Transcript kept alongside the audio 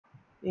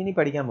ഇനി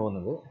പഠിക്കാൻ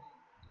പോകുന്നത്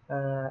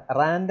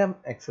റാൻഡം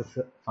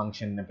ആക്സസ്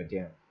ഫംഗ്ഷനെ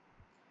പറ്റിയാണ്.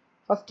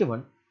 First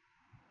one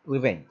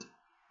rewind.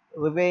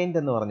 റിവൈൻഡ്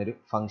എന്ന് പറഞ്ഞൊരു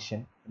ഫംഗ്ഷൻ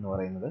എന്ന്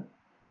പറയുന്നത്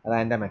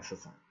റാൻഡം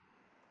ആക്സസ് ആണ്.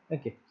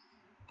 ഓക്കെ,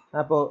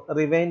 അപ്പോൾ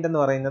റിവൈൻഡ് എന്ന്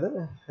പറയുന്നത്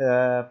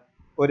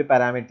ഒരു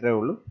പാരാമീറ്ററേ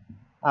ഉള്ളൂ.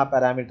 ആ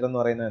പാരാമീറ്റർ എന്ന്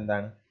പറയുന്നത്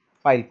എന്താണ്?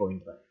 File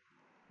pointer.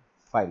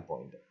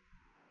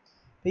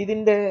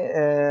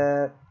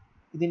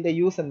 ഇതിൻ്റെ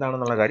യൂസ്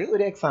എന്താണെന്നുള്ള കാര്യം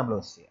ഒരു എക്സാമ്പിൾ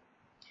വെച്ച് ചെയ്യാം.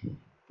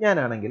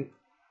 ഞാനാണെങ്കിൽ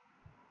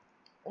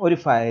ഒരു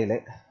ഫയൽ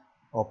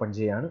ഓപ്പൺ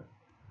ചെയ്യാണ്.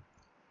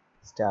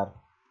 സ്റ്റാർ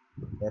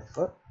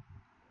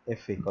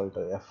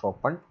എഫ്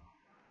ഓപ്പൺ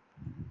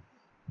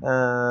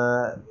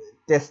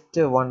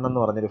test1 എന്ന്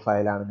പറഞ്ഞൊരു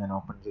ഫയലാണ് ഞാൻ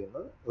ഓപ്പൺ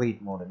ചെയ്യുന്നത്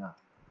read മോഡിനാണ്.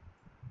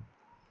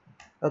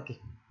 Okay,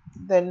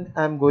 then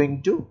I'm going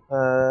to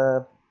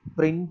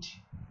print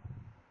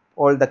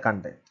all the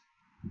content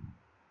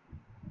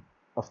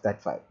of that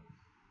file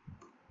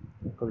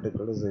equal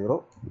to 0.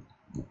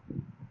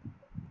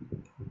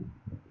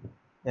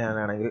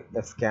 ഞാനാണെങ്കിൽ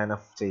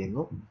scanf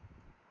ചെയ്യുന്നു.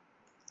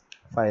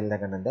 ഫയലിൻ്റെ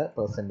കണ്ടന്റ്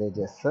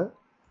 %s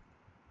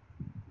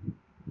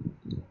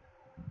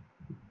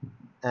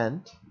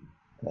ആൻഡ്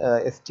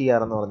str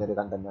എന്ന് പറഞ്ഞൊരു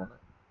കണ്ടന്റാണ്,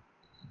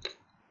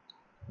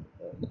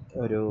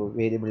 ഒരു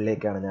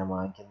വേരിയബിളിലേക്കാണ് ഞാൻ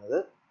വാങ്ങിക്കുന്നത്.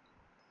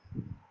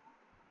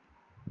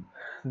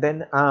 ദെൻ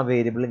ആ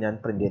വേരിയബിൾ ഞാൻ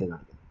പ്രിന്റ് ചെയ്ത്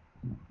കാണിക്കുന്നു.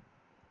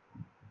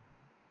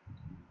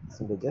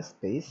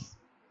 Space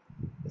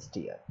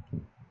str.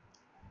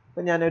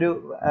 അപ്പം ഞാനൊരു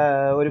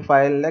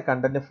ഫയലിലെ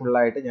കണ്ടന്റ്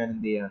ഫുള്ളായിട്ട് ഞാൻ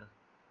എന്ത് ചെയ്യാണ്?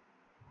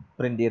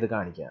 പ്രിന്റ് ചെയ്ത്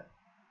കാണിക്കുകയാണ്.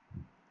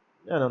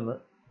 ഞാനൊന്ന്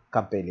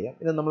കമ്പൈൽ ചെയ്യാം.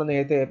 ഇത് നമ്മൾ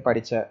നേരത്തെ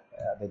പഠിച്ച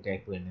അതേ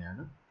ടൈപ്പ്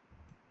തന്നെയാണ്.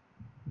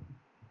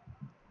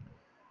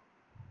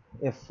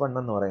 f1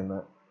 എന്ന്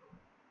പറയുന്നത്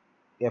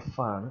എഫ്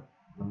ആണ്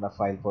നമ്മുടെ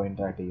ഫയൽ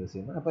പോയിന്റർ ആയിട്ട് യൂസ്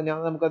ചെയ്യുന്നത്. അപ്പോൾ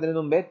നമുക്കതിന്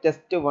മുമ്പേ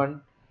test1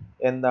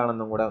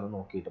 എന്താണെന്നും കൂടെ ഒന്ന്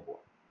നോക്കിയിട്ട്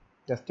പോകാം.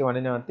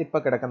 test1-നകത്ത്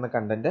ഇപ്പോൾ കിടക്കുന്ന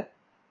content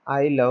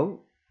I love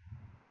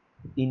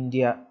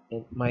India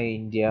my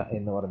India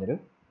എന്ന് പറഞ്ഞൊരു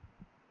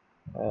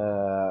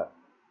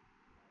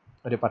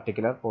ഒരു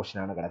പർട്ടിക്കുലർ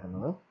പോർഷനാണ്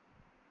കിടക്കുന്നത്,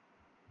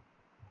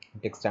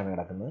 ടെക്സ്റ്റാണ്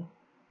കിടക്കുന്നത്.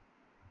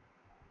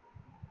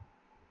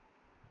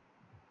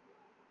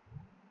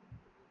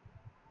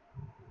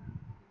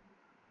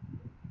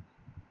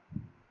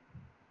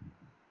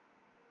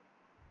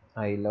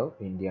 ഐ ലവ്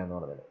ഇന്ത്യ എന്ന്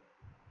പറഞ്ഞത്.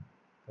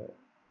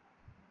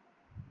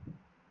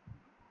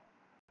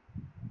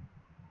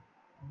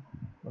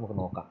 നമുക്ക്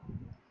നോക്കാം,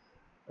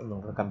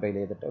 നമുക്ക് കമ്പൈൽ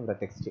ചെയ്തിട്ട് ഇവിടെ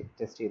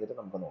ടെസ്റ്റ് ചെയ്തിട്ട്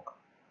നമുക്ക് നോക്കാം.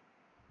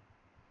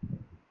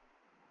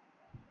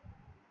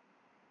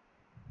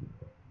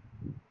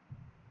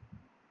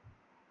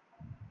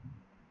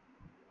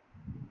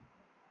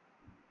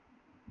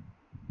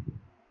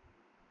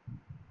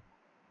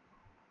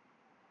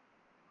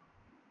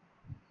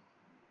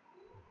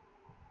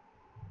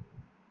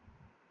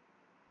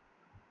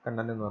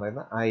 കണ്ടന്റ് എന്ന്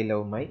പറയുന്നത് ഐ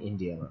ലവ് മൈ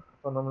ഇന്ത്യ എന്നാണ്.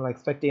 അപ്പോൾ നമ്മൾ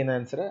എക്സ്പെക്ട് ചെയ്യുന്ന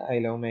answer I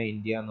love my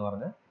India എന്ന്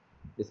പറഞ്ഞ്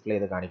ഡിസ്പ്ലേ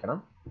ചെയ്ത് കാണിക്കണം.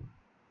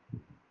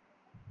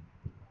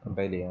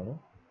 കമ്പൈൽ ചെയ്യാണ്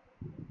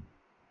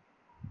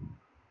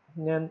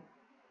ഞാൻ.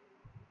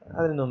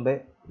 അതിന് മുമ്പേ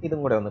ഇതും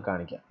കൂടെ ഒന്ന്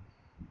കാണിക്കാം.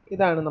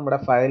 ഇതാണ് നമ്മുടെ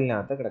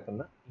ഫയലിനകത്ത്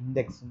കിടക്കുന്ന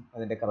ഇൻഡെക്സും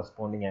അതിൻ്റെ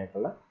കറസ്പോണ്ടിങ്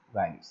ആയിട്ടുള്ള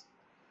വാല്യൂസ്.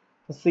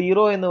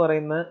 0 എന്ന്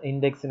പറയുന്ന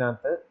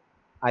ഇൻഡെക്സിനകത്ത്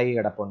ഐ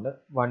കിടപ്പുണ്ട്,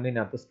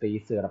 1-നകത്ത്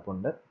സ്പേസ്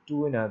കിടപ്പുണ്ട്,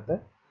 2-നകത്ത്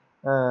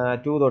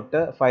 2 തൊട്ട്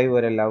 5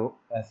 വരെ ലവ്,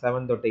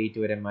 7 തൊട്ട്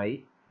 8 വരെ മൈ,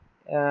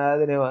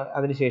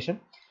 അതിനുശേഷം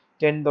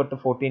 10 തൊട്ട്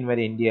 14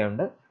 വരെ ഇന്ത്യ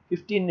ഉണ്ട്,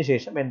 15-ന്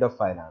ശേഷം എൻഡ് ഓഫ്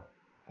ഫയലാണ്.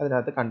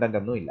 അതിനകത്ത് കണ്ടന്റ്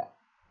ഒന്നും ഇല്ല.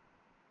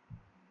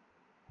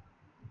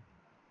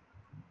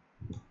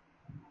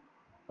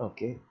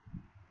 Okay,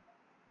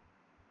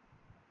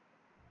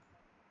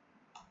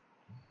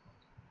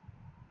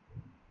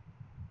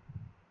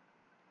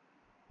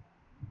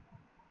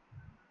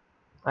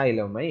 I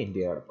love my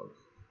India കിടപ്പുണ്ട്.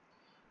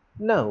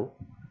 നൗ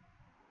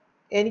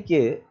എനിക്ക്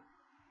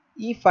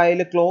ഈ ഫയൽ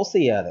ക്ലോസ്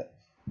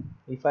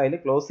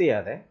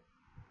ചെയ്യാതെ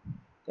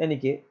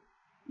എനിക്ക്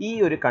ഈ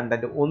ഒരു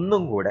കണ്ടന്റ്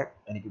ഒന്നും കൂടെ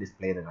എനിക്ക്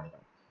ഡിസ്പ്ലേ ചെയ്ത്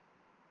കാണിക്കണം.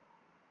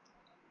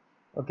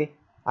 Okay,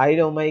 I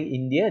love my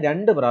India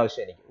 2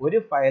 പ്രാവശ്യം എനിക്ക് ഒരു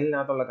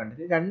ഫയലിനകത്തുള്ള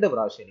കണ്ടന്റ് 2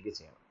 പ്രാവശ്യം എനിക്ക്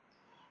ചെയ്യണം.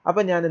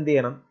 അപ്പം ഞാൻ എന്ത്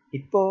ചെയ്യണം?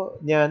 ഇപ്പോൾ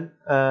ഞാൻ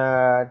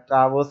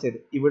ട്രാവേഴ്സ് ചെയ്ത്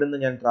ഇവിടുന്ന്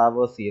ഞാൻ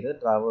ട്രാവേഴ്സ്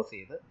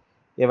ചെയ്ത്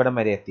എവിടം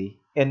വരെ എത്തി?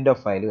 എൻഡ്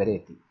ഓഫ് ഫയൽ വരെ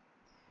എത്തി.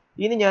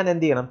 ഇനി ഞാൻ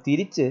എന്ത് ചെയ്യണം?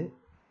 തിരിച്ച്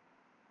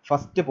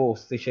ഫസ്റ്റ്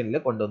പൊസിഷനിൽ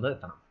കൊണ്ടുവന്ന്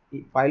എത്തണം. ഈ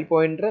ഫയൽ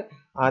പോയിന്റർ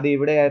ആദ്യം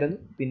ഇവിടെയായിരുന്നു,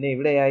 പിന്നെ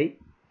ഇവിടെയായി,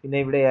 പിന്നെ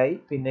ഇവിടെയായി,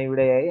 പിന്നെ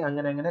ഇവിടെയായി,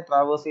 അങ്ങനെ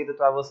ട്രാവേഴ്സ്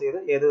ചെയ്ത്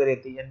ഏതുവരെ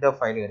എത്തി? എൻഡ് ഓഫ്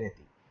ഫയൽ വരെ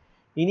എത്തി.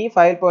 ഇനി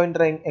ഫയൽ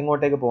പോയിന്റർ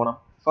എങ്ങോട്ടേക്ക് പോകണം?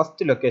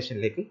 ഫസ്റ്റ്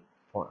ലൊക്കേഷനിലേക്ക്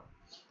പോകണം.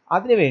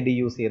 അതിനുവേണ്ടി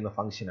യൂസ് ചെയ്യുന്ന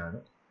ഫംഗ്ഷനാണ്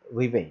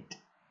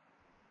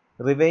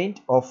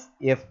റിവൈൻഡ് ഓഫ്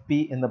എഫ് പി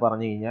എന്ന്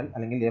പറഞ്ഞു കഴിഞ്ഞാൽ,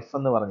 അല്ലെങ്കിൽ എഫ്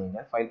എന്ന് പറഞ്ഞു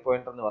കഴിഞ്ഞാൽ, ഫയൽ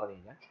പോയിന്റർ എന്ന് പറഞ്ഞു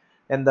കഴിഞ്ഞാൽ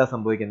എന്താ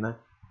സംഭവിക്കുന്നത്?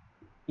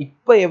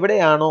 ഇപ്പം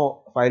എവിടെയാണോ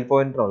ഫയൽ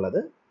പോയിന്റർ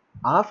ഉള്ളത്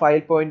ആ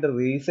ഫയൽ പോയിന്റർ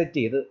റീസെറ്റ്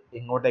ചെയ്ത്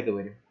എങ്ങോട്ടേക്ക്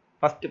വരും?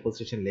 ഫസ്റ്റ്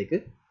പൊസിഷനിലേക്ക്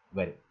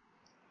വരും.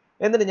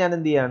 എന്നിട്ട് ഞാൻ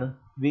എന്ത് ചെയ്യാണ്?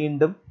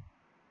 വീണ്ടും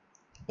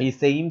ഈ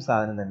സെയിം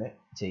സാധനം തന്നെ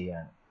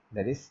ചെയ്യാണ്.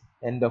 That is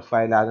end of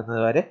file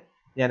ആകുന്നത് വരെ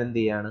ഞാൻ എന്ത്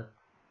ചെയ്യാണ്?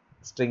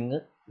 സ്ട്രിങ്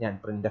ഞാൻ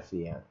പ്രിന്റ് എഫ്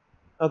ചെയ്യാണ്.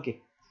 ഓക്കെ,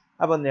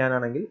 അപ്പം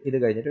ഞാനാണെങ്കിൽ ഇത്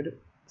കഴിഞ്ഞിട്ട് ഒരു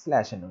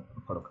സ്ലാഷ് എന്ന്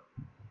കൊടുക്കാം.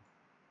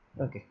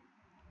 ഓക്കെ,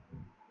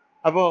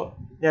 അപ്പോൾ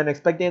ഞാൻ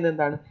എക്സ്പെക്ട് ചെയ്യുന്നത്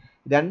എന്താണ്,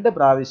 2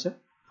 പ്രാവശ്യം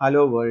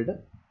ഹലോ വേൾഡ്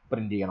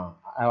പ്രിന്റ് ചെയ്യണം.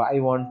 I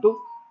want to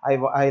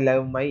I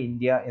love my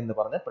India എന്ന്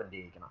പറഞ്ഞ് പ്രിന്റ്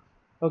ചെയ്യിക്കണം.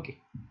 ഓക്കെ,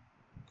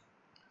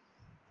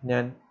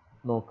 ഞാൻ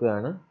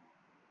നോക്കുകയാണ്.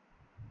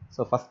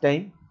 സോ ഫസ്റ്റ്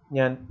ടൈം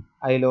ഞാൻ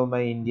I love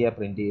my India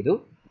print ചെയ്തു.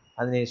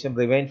 അതിനുശേഷം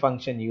റിവൈൻ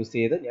ഫംഗ്ഷൻ യൂസ്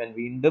ചെയ്ത് ഞാൻ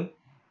വീണ്ടും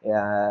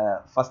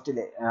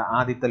ഫസ്റ്റിലെ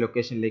ആദ്യത്തെ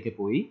ലൊക്കേഷനിലേക്ക്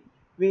പോയി.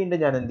 വീണ്ടും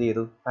ഞാൻ എന്ത്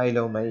ചെയ്തു, I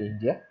love my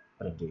India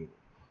print ചെയ്തു.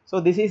 So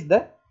this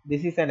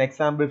is an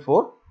example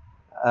for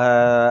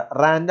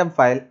random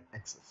file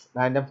access.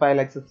 Random file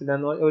ആക്സസിന്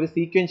ഒരു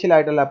സീക്വൻഷ്യൽ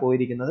ആയിട്ടല്ല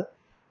പോയിരിക്കുന്നത്,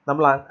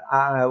 നമ്മൾ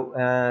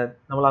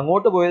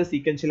അങ്ങോട്ട് പോയത്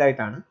സീക്വൻഷ്യൽ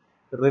ആയിട്ടാണ്.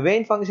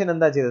 റിവൈൻ ഫംഗ്ഷൻ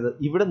എന്താ ചെയ്തത്,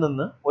 ഇവിടെ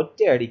നിന്ന്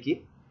ഒറ്റയടിക്ക്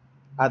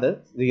അത്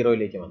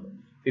 0യിലേക്ക് വന്നു.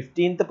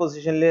 15th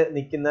പൊസിഷനിൽ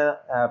നിൽക്കുന്ന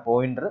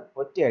പോയിന്റർ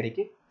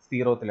ഒറ്റയടിക്ക്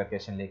 0th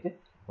ലൊക്കേഷനിലേക്ക്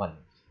വന്നു.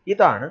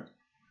 ഇതാണ്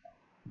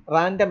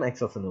റാൻഡം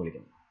ആക്സസ് എന്ന്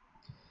വിളിക്കുന്നത്.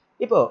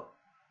 ഇപ്പോൾ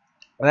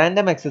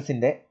റാൻഡം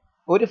ആക്സസിന്റെ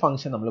ഒരു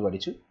ഫംഗ്ഷൻ നമ്മൾ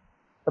പഠിച്ചു,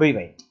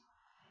 rewind.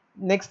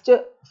 Next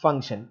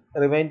function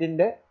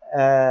റിവൈൻഡിന്റെ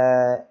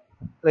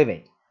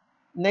rewind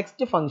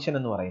next function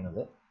എന്ന്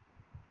പറയുന്നത്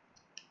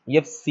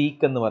fseek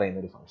എന്ന് പറയുന്ന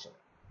ഒരു ഫംഗ്ഷൻ.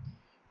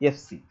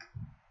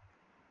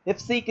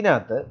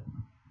 fseekനകത്ത്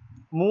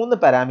 3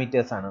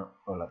 പാരാമീറ്റേഴ്സ് ആണ്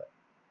ഉള്ളത്.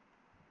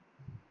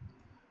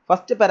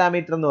 ഫസ്റ്റ്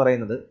പാരാമീറ്റർ എന്ന്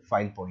പറയുന്നത്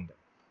ഫയൽ പോയിന്റർ.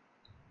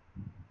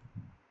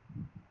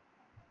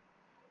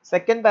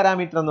 സെക്കൻഡ്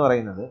പാരാമീറ്റർ എന്ന്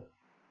പറയുന്നത്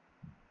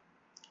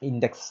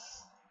ഇൻഡെക്സ്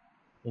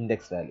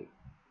വാല്യൂ.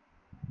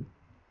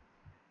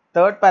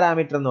 തേർഡ്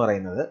പാരാമീറ്റർ എന്ന്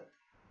പറയുന്നത്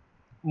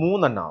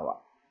 3 എണ്ണം ആവാം.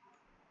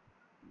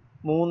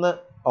 3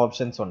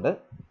 ഓപ്ഷൻസ് ഉണ്ട്.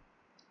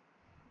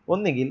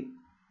 ഒന്നുകിൽ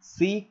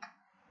seek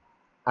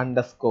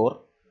അണ്ടർസ്കോർ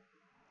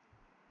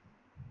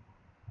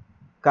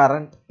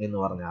കറണ്ട് എന്ന്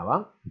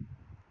പറഞ്ഞാവാം,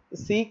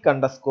 seek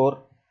അണ്ടർസ്കോർ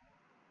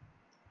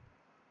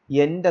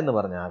end എന്ന്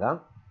പറഞ്ഞാകാം,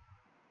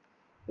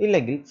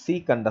 ഇല്ലെങ്കിൽ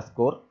seek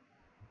അണ്ടർസ്കോർ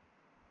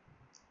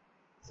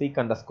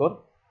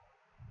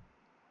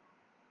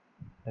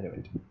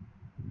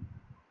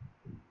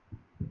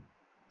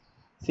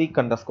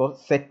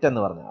സെറ്റ്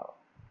എന്ന് പറഞ്ഞാവാം.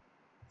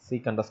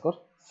 seek underscore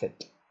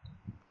set.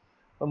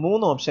 അപ്പോൾ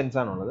 3 ഓപ്ഷൻസ്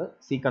ആണുള്ളത്.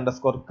 seek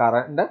underscore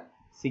current,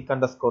 seek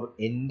underscore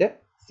end,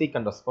 seek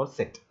underscore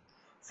set.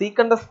 seek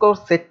underscore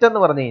set എന്ന്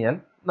പറഞ്ഞു കഴിഞ്ഞാൽ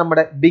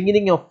നമ്മുടെ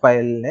ബിഗിനിങ് ഓഫ്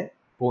ഫയലിനെ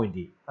പോയിന്റ്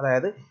ചെയ്യും.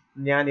 അതായത്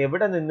ഞാൻ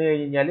എവിടെ നിന്ന്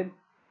കഴിഞ്ഞാലും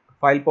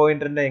ഫയൽ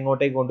പോയിന്ററിനെ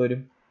എങ്ങോട്ടേക്ക്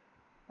കൊണ്ടുവരും,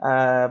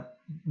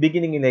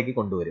 ബിഗിനിങ്ങിലേക്ക്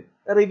കൊണ്ടുവരും.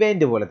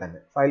 റിവൈൻഡ് പോലെ തന്നെ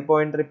ഫയൽ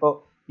പോയിന്റർ ഇപ്പോൾ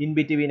ഇൻ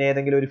ബിറ്റ്വീൻ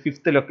ഏതെങ്കിലും ഒരു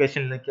 5th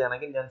ലൊക്കേഷനിൽ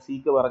നിൽക്കുകയാണെങ്കിൽ ഞാൻ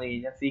seek പറഞ്ഞു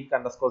കഴിഞ്ഞാൽ, seek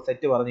അണ്ടർസ്കോർ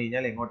സെറ്റ് പറഞ്ഞു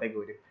കഴിഞ്ഞാൽ എങ്ങോട്ടേക്ക്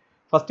വരും,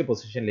 ഫസ്റ്റ്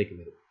പൊസിഷനിലേക്ക്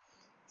വരും.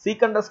 seek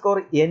അണ്ടർസ്കോർ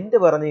end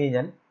പറഞ്ഞു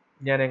കഴിഞ്ഞാൽ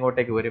ഞാൻ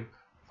എങ്ങോട്ടേക്ക് വരും,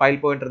 ഫയൽ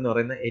പോയിന്റർ എന്ന്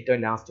പറയുന്ന ഏറ്റവും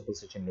ലാസ്റ്റ്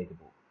പൊസിഷനിലേക്ക്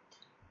പോകും.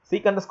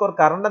 seek അണ്ടർസ്കോർ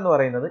കറണ്ട് എന്ന്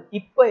പറയുന്നത്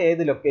ഇപ്പോൾ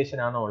ഏത് ലൊക്കേഷൻ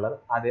ആണോ ഉള്ളത്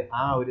അത്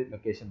ആ ഒരു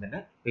ലൊക്കേഷൻ തന്നെ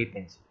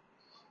റീറ്റെയിൻ ചെയ്യും.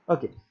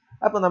 ഓക്കെ,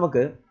 അപ്പോൾ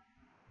നമുക്ക്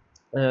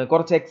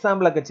കുറച്ച്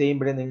എക്സാമ്പിൾ ഒക്കെ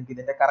ചെയ്യുമ്പോഴേ നിങ്ങൾക്ക്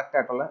ഇതിന്റെ കറക്റ്റ്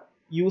ആയിട്ടുള്ള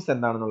യൂസ്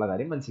എന്താണെന്നുള്ള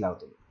കാര്യം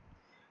മനസ്സിലാവത്തുള്ളൂ.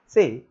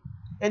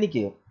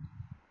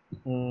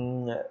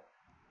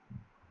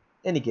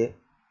 എനിക്ക്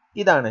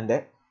ഇതാണ് എൻ്റെ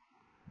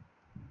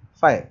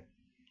ഫയൽ.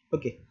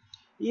 ഓക്കെ,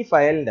 ഈ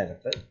ഫയലിൻ്റെ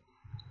അകത്ത്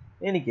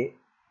എനിക്ക്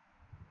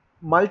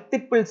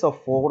മൾട്ടിപ്പിൾസ് ഓഫ്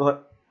 4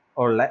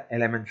 ഉള്ള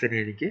എലമെന്റ്സിനെ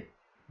എനിക്ക്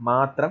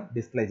മാത്രം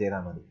ഡിസ്പ്ലേ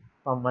ചെയ്താൽ മതി.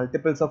 അപ്പം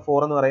മൾട്ടിപ്പിൾസ് ഓഫ്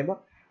 4 എന്ന് പറയുമ്പോൾ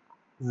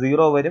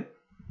 0 വരും,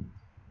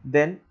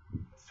 ദെൻ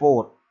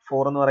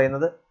 4 എന്ന്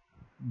പറയുന്നത്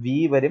v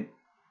വരും,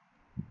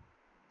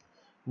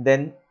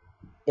 ദെൻ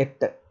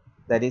 8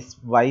 ദാറ്റ് ഈസ്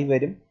y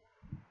വരും,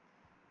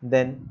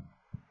 ദെൻ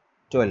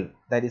 12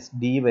 ദാറ്റ് ഈസ്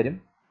d വരും,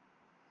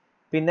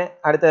 പിന്നെ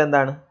അടുത്തത്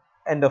എന്താണ്,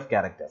 എൻഡ് ഓഫ്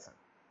ക്യാരക്ടേഴ്സ്.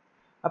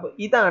 അപ്പോൾ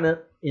ഇതാണ്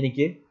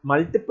എനിക്ക്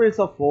മൾട്ടിപ്പിൾസ്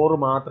ഓഫ് 4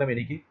 മാത്രം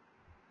എനിക്ക്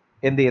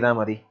എന്ത് ചെയ്താൽ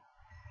മതി,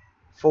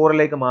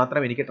 4ലേക്ക്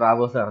മാത്രം എനിക്ക്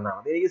ട്രാവേഴ്സ് നടന്നാൽ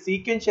മതി. എനിക്ക്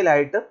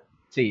സീക്വൻഷ്യലായിട്ട്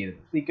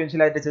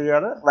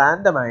ചെയ്യാതെ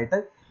റാൻഡം ആയിട്ട്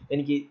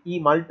എനിക്ക് ഈ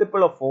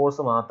മൾട്ടിപ്പിൾ ഓഫ് 4s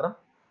മാത്രം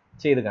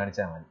ചെയ്ത്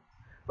കാണിച്ചാൽ മതി.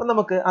 അപ്പം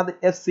നമുക്ക് അത്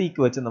fseek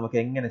വെച്ച് നമുക്ക്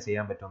എങ്ങനെ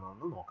ചെയ്യാൻ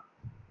പറ്റുമെന്നൊന്ന് നോക്കാം.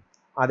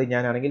 ആദ്യം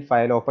ഞാനാണെങ്കിൽ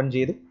ഫയൽ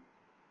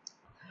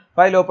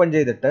ഓപ്പൺ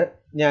ചെയ്തിട്ട്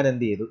ഞാൻ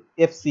എന്ത് ചെയ്തു,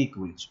 fseek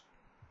വിളിച്ചു.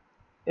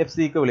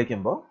 fseek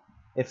വിളിക്കുമ്പോൾ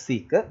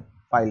fseek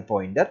ഫയൽ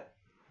പോയിന്റർ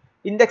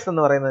ഇൻഡെക്സ്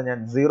എന്ന് പറയുന്നത് ഞാൻ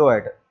 0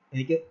 ആയിട്ട്,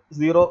 എനിക്ക്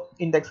 0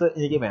 ഇൻഡെക്സ്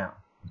എനിക്ക് വേണം.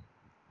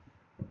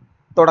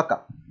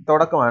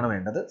 തുടക്കമാണ്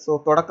വേണ്ടത്. സോ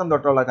തുടക്കം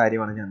തൊട്ടുള്ള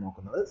കാര്യമാണ് ഞാൻ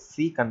നോക്കുന്നത്,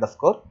 seek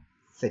അണ്ടർസ്കോർ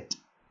സെറ്റ്.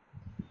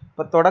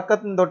 അപ്പൊ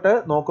തുടക്കത്തിൽ തൊട്ട്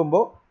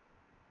നോക്കുമ്പോൾ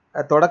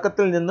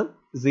തുടക്കത്തിൽ നിന്നും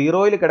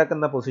 0യിൽ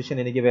കിടക്കുന്ന പൊസിഷൻ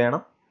എനിക്ക്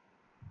വേണം,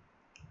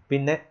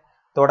 പിന്നെ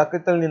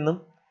തുടക്കത്തിൽ നിന്നും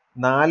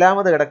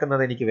 4ാമത്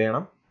കിടക്കുന്നത് എനിക്ക്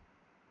വേണം,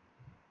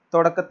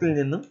 തുടക്കത്തിൽ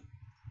നിന്നും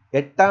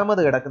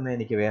 8ാമത് കിടക്കുന്നത്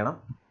എനിക്ക് വേണം,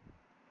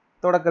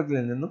 തുടക്കത്തിൽ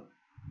നിന്നും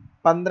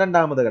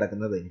 12ാമത്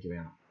കിടക്കുന്നത് എനിക്ക്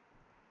വേണം.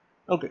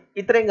 ഓക്കെ,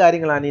 ഇത്രയും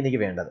കാര്യങ്ങളാണ് എനിക്ക്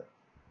വേണ്ടത്.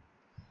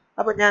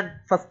 അപ്പം ഞാൻ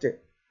ഫസ്റ്റ്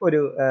ഒരു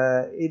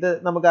ഇത്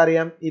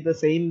നമുക്കറിയാം, ഇത്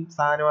സെയിം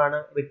സാധനമാണ്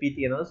റിപ്പീറ്റ്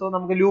ചെയ്യുന്നത്. സോ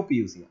നമുക്ക് ലൂപ്പ്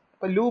യൂസ് ചെയ്യാം.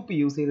 അപ്പം ലൂപ്പ്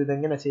യൂസ് ചെയ്ത് ഇത്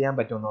എങ്ങനെ ചെയ്യാൻ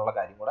പറ്റുമെന്നുള്ള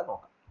കാര്യം കൂടെ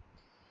നോക്കാം.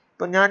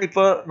 ഇപ്പം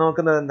ഞാനിപ്പോൾ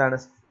നോക്കുന്നത് എന്താണ്,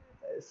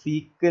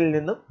 സീക്കിൽ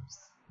നിന്നും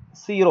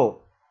 0,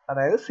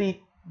 അതായത് seek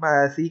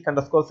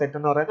അണ്ടർസ്കോർ സെറ്റ്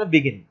എന്ന് പറയുന്നത്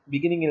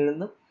ബിഗിനിങ്ങിൽ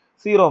നിന്ന്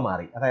 0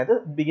 മാറി, അതായത്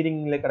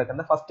ബിഗിനിങ്ങിൽ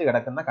കിടക്കുന്ന ഫസ്റ്റ്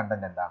കിടക്കുന്ന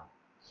കണ്ടന്റ് എന്താണ്,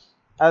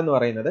 അതെന്ന്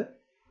പറയുന്നത്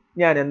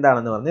ഞാൻ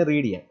എന്താണെന്ന് പറഞ്ഞ്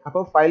റീഡ് ചെയ്യാൻ.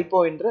 അപ്പോൾ ഫയൽ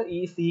പോയിന്റർ ഈ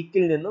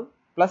സീക്കിൽ നിന്നും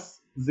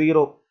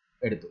 +0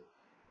 എടുത്തു.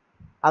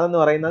 അതെന്ന്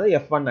പറയുന്നത്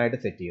F1 ആയിട്ട്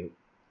സെറ്റ് ചെയ്തു.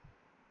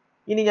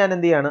 ഇനി ഞാൻ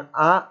എന്ത് ചെയ്യാണ്,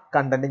 ആ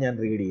കണ്ടന്റ് ഞാൻ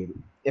റീഡ് ചെയ്തു.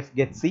 എഫ്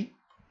ഗെറ്റ് സി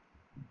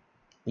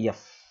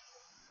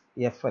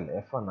എഫ് അല്ല,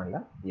 F1 അല്ല,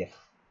 എഫ്.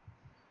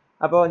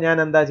 അപ്പോൾ ഞാൻ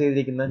എന്താ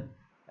ചെയ്തിരിക്കുന്നത്,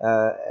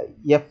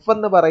 എഫ്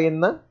എന്ന്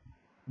പറയുന്ന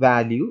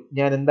വാല്യൂ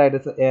ഞാൻ എന്തായിട്ട്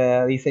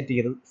റീസെറ്റ്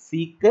ചെയ്തത്,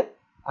 സീക്ക്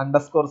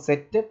അണ്ടർസ്കോർ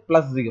സെറ്റ്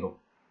 +0.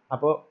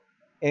 അപ്പോൾ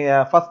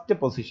ഫസ്റ്റ്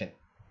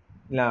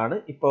പൊസിഷനിലാണ്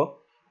ഇപ്പോൾ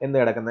എന്ത്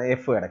കിടക്കുന്നത്,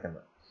 എഫ്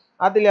കിടക്കുന്നത്.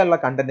 അതിലുള്ള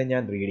കണ്ടന്റ്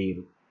ഞാൻ റീഡ്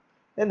ചെയ്തു,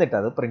 എന്നിട്ട്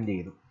അത് പ്രിന്റ്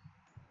ചെയ്തു.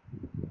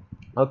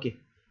 ഓക്കെ,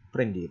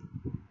 പ്രിന്റ് ചെയ്തു.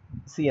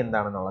 സി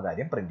എന്താണെന്നുള്ള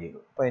കാര്യം പ്രിന്റ് ചെയ്തു.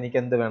 അപ്പോൾ എനിക്ക്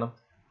എന്ത് വേണം,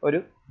 ഒരു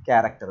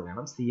ക്യാരക്ടർ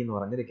വേണം, സി എന്ന്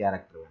പറഞ്ഞൊരു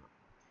ക്യാരക്ടർ വേണം.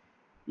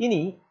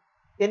 ഇനി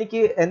എനിക്ക്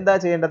എന്താ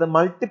ചെയ്യേണ്ടത്,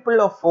 മൾട്ടിപ്പിൾ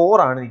ഓഫ് 4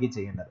 ആണ് എനിക്ക്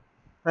ചെയ്യേണ്ടത്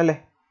അല്ലേ.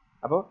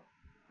 അപ്പോൾ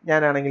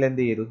ഞാനാണെങ്കിൽ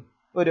എന്ത് ചെയ്തു,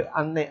 ഒരു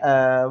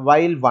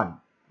വൈൽ വൺ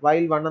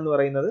എന്ന്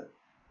പറയുന്നത്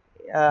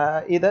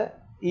ഇത്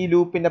ഈ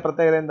ലൂപ്പിന്റെ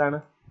പ്രത്യേകത എന്താണ്,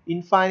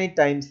 ഇൻഫൈനൈറ്റ്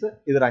ടൈംസ്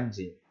ഇത് റൺ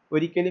ചെയ്യും.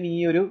 ഒരിക്കലും ഈ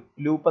ഒരു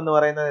ലൂപ്പ് എന്ന്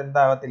പറയുന്നത്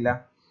എന്താവത്തില്ല,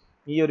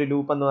 ഈ ഒരു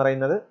ലൂപ്പ് എന്ന്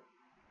പറയുന്നത്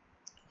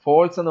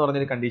ഫോൾസ് എന്ന്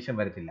പറഞ്ഞൊരു കണ്ടീഷൻ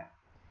വരത്തില്ല.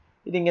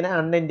 ഇതിങ്ങനെ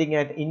അൺഎൻഡിങ്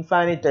ആയിട്ട്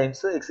ഇൻഫൈനൈറ്റ്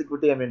ടൈംസ്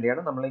എക്സിക്യൂട്ട് ചെയ്യാൻ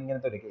വേണ്ടിയാണ് നമ്മൾ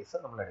ഇങ്ങനത്തെ ഒരു കേസ്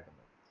നമ്മൾ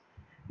എടുക്കുന്നത്.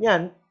 ഞാൻ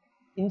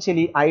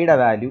ഇനിഷ്യലി ഐയുടെ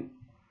വാല്യൂ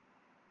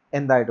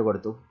എന്തായിട്ട്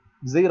കൊടുത്തു,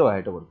 0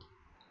 ആയിട്ട് കൊടുത്തു.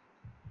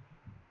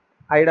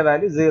 ഐയുടെ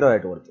വാല്യൂ 0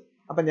 ആയിട്ട് കൊടുത്തു.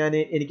 അപ്പം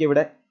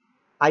എനിക്കിവിടെ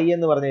ഐ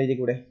എന്ന് പറഞ്ഞ എഴുതി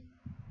കൂടെ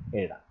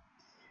എഴുതാം.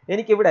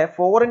 എനിക്കിവിടെ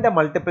 4ന്റെ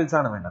മൾട്ടിപ്പിൾസ്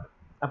ആണ് വേണ്ടത്.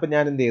 അപ്പം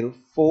ഞാൻ എന്ത് ചെയ്തു,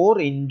 4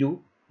 ×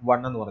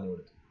 1 എന്ന് പറഞ്ഞു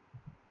കൊടുത്തു.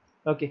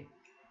 ഓക്കെ,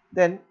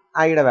 ദെൻ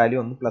ഐയുടെ വാല്യൂ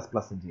ഒന്ന്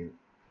 ++ ചെയ്തു.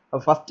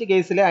 അപ്പോൾ ഫസ്റ്റ്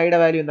കേസിൽ ഐയുടെ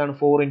വാല്യൂ എന്താണ്,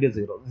 4 ×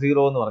 0,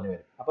 0 എന്ന് പറഞ്ഞു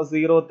വരും. അപ്പോൾ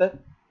 0th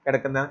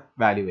കിടക്കുന്ന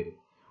വാല്യൂ വരും.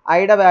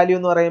 ഐയുടെ വാല്യൂ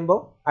എന്ന് പറയുമ്പോൾ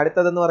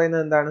അടുത്തതെന്ന്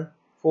പറയുന്നത് എന്താണ്,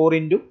 4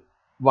 ×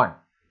 1.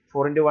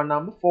 4 × 1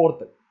 ആകുമ്പോൾ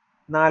 4th,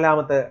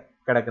 നാലാമത്തെ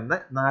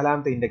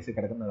ഇൻഡെക്സിൽ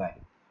കിടക്കുന്ന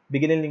വാല്യൂ.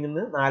 ബിഗിനിൽ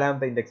നിന്ന്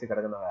നാലാമത്തെ ഇൻഡെക്സിൽ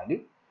കിടക്കുന്ന വാല്യൂ,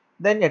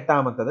 ദെൻ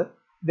 8ാമത്തത്,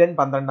 ദെൻ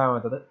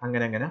 12ാമത്തത്,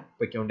 അങ്ങനെ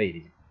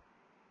പൊയ്ക്കൊണ്ടേയിരിക്കും.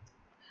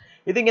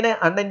 ഇതിങ്ങനെ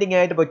അൺഎൻഡിങ്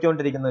ആയിട്ട്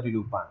പൊയ്ക്കൊണ്ടിരിക്കുന്ന ഒരു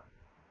ലൂപ്പാണ്.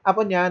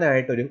 അപ്പോൾ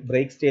ഞാനായിട്ടൊരു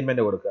ബ്രേക്ക്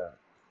സ്റ്റേറ്റ്മെന്റ് കൊടുക്കുകയാണ്.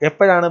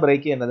 എപ്പോഴാണ്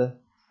ബ്രേക്ക് ചെയ്യേണ്ടത്,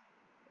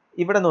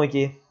 ഇവിടെ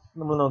നോക്കി,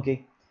 നമ്മൾ നോക്കി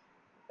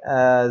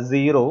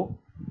 0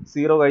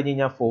 കഴിഞ്ഞ്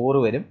കഴിഞ്ഞാൽ 4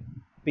 വരും,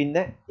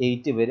 പിന്നെ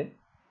 8 വരും,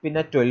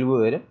 പിന്നെ 12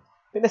 വരും,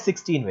 പിന്നെ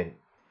 16 വരും.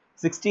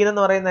 16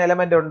 എന്ന് പറയുന്ന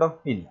എലമെന്റ് ഉണ്ടോ,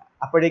 ഇല്ല.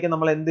 അപ്പോഴേക്കും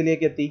നമ്മൾ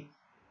എന്തിലേക്ക് എത്തി,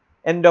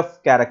 എൻഡ് ഓഫ്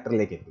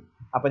ക്യാരക്ടറിലേക്ക് എത്തി.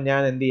 അപ്പം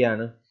ഞാൻ എന്ത്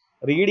ചെയ്യാണ്,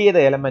 റീഡ് ചെയ്ത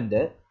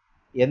എലമെന്റ്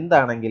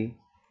എന്താണെങ്കിൽ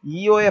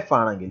EOF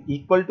ആണെങ്കിൽ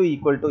ഈക്വൽ ടു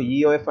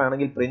EOF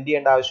ആണെങ്കിൽ പ്രിന്റ്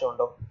ചെയ്യേണ്ട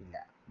ആവശ്യമുണ്ടോ, ഇല്ല.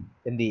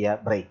 എന്ത് ചെയ്യുക,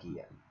 ബ്രേക്ക്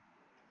ചെയ്യുക.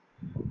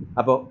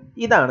 അപ്പോൾ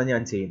ഇതാണ്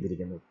ഞാൻ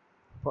ചെയ്തിരിക്കുന്നത്.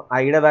 അപ്പോൾ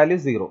ഐയുടെ വാല്യൂ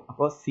 0.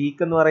 അപ്പോൾ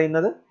സീക്ക് എന്ന്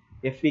പറയുന്നത്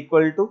F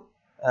equal to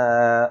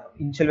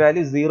initial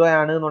value 0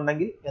 ആണ്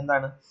എന്നുണ്ടെങ്കിൽ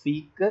എന്താണ്,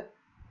 സീക്ക്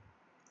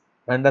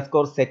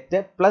അണ്ടർസ്കോർ സെറ്റ്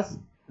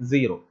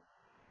 +0,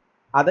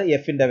 അത്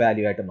എഫിന്റെ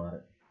വാല്യൂ ആയിട്ട്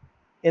മാറും.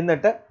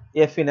 എന്നിട്ട്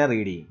എഫിനെ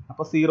റീഡ് ചെയ്യും.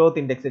 അപ്പോൾ 0th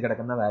ഇൻഡെക്സിൽ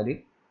കിടക്കുന്ന വാല്യൂ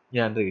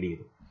ഞാൻ റീഡ്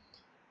ചെയ്തു.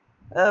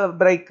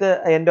 ബ്രേക്ക്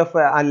എൻഡ്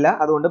ഓഫ് അല്ല,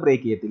 അതുകൊണ്ട്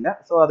ബ്രേക്ക് ചെയ്യത്തില്ല.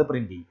 സോ അത്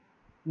പ്രിന്റ് ചെയ്യും.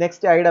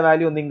 നെക്സ്റ്റ് ഐയുടെ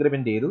വാല്യൂ ഒന്ന്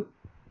ഇൻക്രിമെന്റ് ചെയ്തു.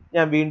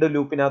 ഞാൻ വീണ്ടും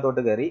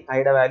ലൂപ്പിനകത്തോട്ട് കയറി.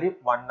 ഐയുടെ വാല്യൂ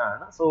 1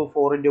 ആണ്. സോ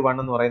 4 × 1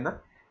 എന്ന് പറയുന്ന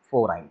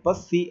 4 ആയി. ഇപ്പോൾ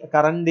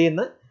കറണ്ടിൽ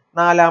നിന്ന്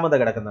നാലാമത്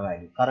കിടക്കുന്ന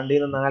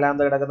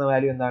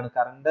വാല്യൂ എന്താണ്,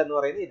 കറണ്ട് എന്ന്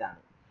പറയുന്നത് ഇതാണ്.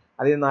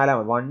 അതിൽ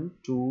നാലാമത് 1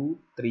 2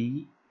 3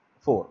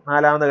 4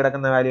 നാലാമത്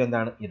കിടക്കുന്ന വാല്യൂ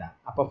എന്താണ്, ഇതാണ്.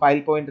 അപ്പോൾ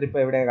ഫയൽ പോയിന്റർ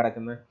ഇപ്പോൾ എവിടെയാണ്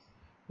കിടക്കുന്നത്,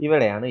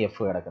 ഇവിടെയാണ്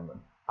എഫ് കിടക്കുന്നത്.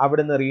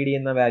 അവിടുന്ന് റീഡ്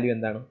ചെയ്യുന്ന വാല്യൂ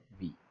എന്താണ്,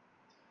 വി.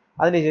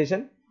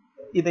 അതിനുശേഷം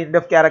ഇത് എൻഡ്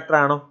ഓഫ് ക്യാരക്ടർ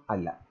ആണോ,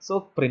 അല്ല. സോ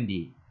പ്രിന്റ്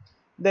ചെയ്യും.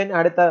 ദെൻ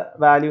അടുത്ത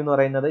വാല്യൂ എന്ന്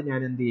പറയുന്നത് ഞാൻ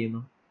എന്ത്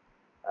ചെയ്യുന്നു,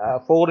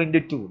 4 ×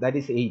 2 ദാറ്റ്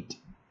ഈസ് 8.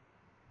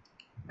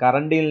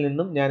 കറണ്ടിൽ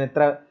നിന്നും ഞാൻ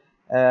എത്ര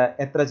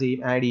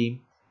ചെയ്യും, ആഡ് ചെയ്യും,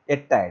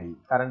 8 ആഡ് ചെയ്യും.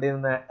 കറണ്ടിൽ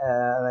നിന്ന്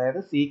അതായത്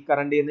സി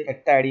കറണ്ടിൽ നിന്ന്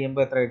 8 ആഡ്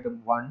ചെയ്യുമ്പോൾ എത്ര കിട്ടും,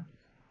 1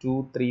 2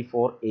 3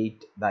 4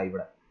 8 ദാ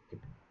ഇവിടെ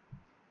കിട്ടും.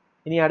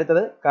 ഇനി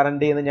അടുത്തത്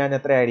കറണ്ടിൽ നിന്ന് ഞാൻ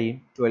എത്ര ആഡ് ചെയ്യും,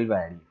 12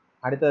 ആഡ് ചെയ്യും.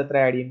 അടുത്തത് എത്ര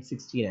ആഡ് ചെയ്യും,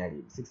 16 ആഡ്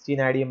ചെയ്യും. 16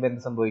 ആഡ് ചെയ്യുമ്പോൾ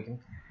എന്ത് സംഭവിക്കും,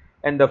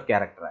 എൻഡ് ഓഫ്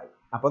ക്യാരക്ടർ ആയി.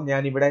 അപ്പം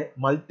ഞാൻ ഇവിടെ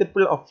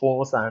മൾട്ടിപ്പിൾ ഓഫ്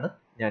 4 ആണ്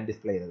ഞാൻ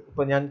ഡിസ്പ്ലേ ചെയ്തത്.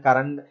 ഇപ്പോൾ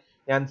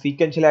ഞാൻ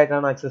സീക്വൻഷ്യൽ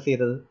ആയിട്ടാണ് ആക്സസ്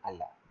ചെയ്തത്,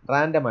 അല്ല,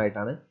 റാൻഡം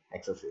ആയിട്ടാണ്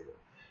ആക്സസ് ചെയ്തത്.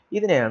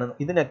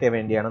 ഇതിനൊക്കെ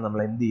വേണ്ടിയാണ് നമ്മൾ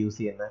എന്ത് യൂസ്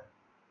ചെയ്യുന്നത്,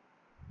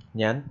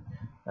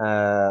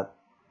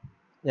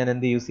 ഞാൻ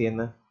എന്ത് യൂസ്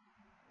ചെയ്യുന്നത്,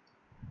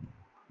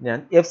 ഞാൻ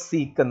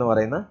fseek എന്ന്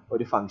പറയുന്ന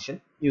ഒരു ഫംഗ്ഷൻ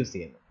യൂസ്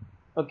ചെയ്യുന്നു.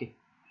 ഓക്കെ,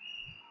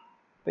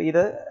 അപ്പോൾ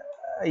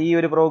ഈ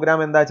ഒരു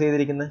പ്രോഗ്രാം എന്താ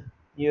ചെയ്തിരിക്കുന്നത്,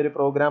 ഈ ഒരു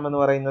പ്രോഗ്രാം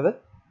എന്ന് പറയുന്നത്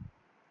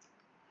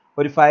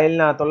ഒരു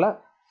ഫയലിനകത്തുള്ള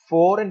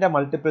 4ന്റെ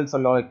മൾട്ടിപ്പിൾസ്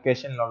ഉള്ള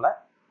ലൊക്കേഷനിലുള്ള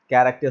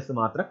ക്യാരക്ടേഴ്സ്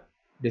മാത്രം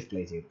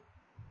ഡിസ്പ്ലേ ചെയ്തു.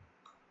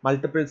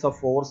 മൾട്ടിപ്പിൾസ് ഓഫ്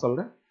 4 ഉള്ള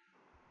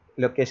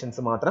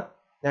ലൊക്കേഷൻസ് മാത്രം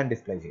ഞാൻ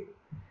ഡിസ്പ്ലേ ചെയ്തു.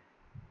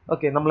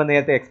 ഓക്കെ, നമ്മൾ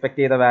നേരത്തെ എക്സ്പെക്ട്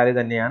ചെയ്ത വാല്യൂ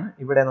തന്നെയാണ്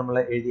ഇവിടെ നമ്മൾ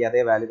എഴുതിയ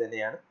അതേ വാല്യൂ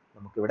തന്നെയാണ്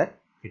നമുക്കിവിടെ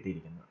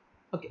കിട്ടിയിരിക്കുന്നത്.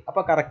 ഓക്കെ,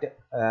 അപ്പോൾ കറക്റ്റ്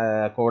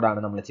കോഡാണ്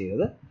നമ്മൾ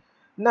ചെയ്തത്.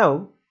 നൗ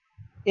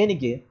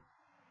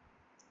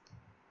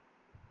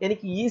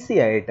എനിക്ക് ഈസി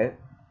ആയിട്ട്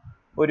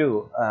ഒരു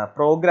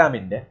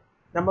പ്രോഗ്രാമിൻ്റെ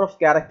നമ്പർ ഓഫ്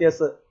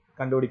ക്യാരക്ടേഴ്സ്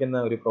കണ്ടുപിടിക്കുന്ന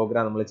ഒരു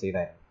പ്രോഗ്രാം നമ്മൾ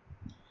ചെയ്തായിരുന്നു.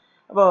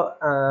 അപ്പോൾ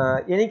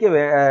എനിക്ക്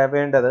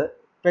വേണ്ടത്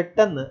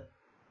പെട്ടെന്ന്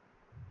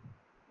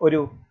ഒരു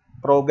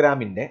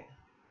പ്രോഗ്രാമിൻ്റെ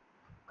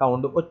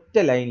കൗണ്ട് ഒറ്റ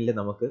ലൈനിൽ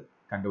നമുക്ക്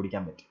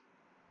കണ്ടുപിടിക്കാൻ പറ്റും.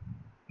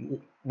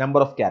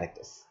 നമ്പർ ഓഫ്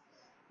ക്യാരക്ടേഴ്സ്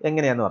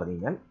എങ്ങനെയാണെന്ന് പറഞ്ഞു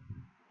കഴിഞ്ഞാൽ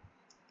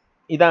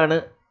ഇതാണ്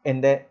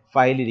എൻ്റെ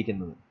ഫയൽ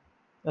ഇരിക്കുന്നത്.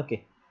 Okay,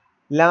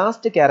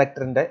 last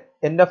ക്യാരക്ടറിൻ്റെ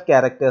end of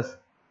characters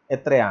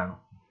എത്രയാണോ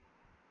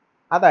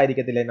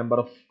അതായിരിക്കത്തില്ലേ നമ്പർ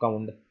ഓഫ്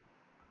കൗണ്ട്.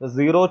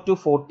 0 to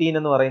 14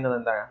 എന്ന് പറയുന്നത്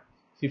എന്താണ്?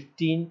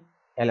 15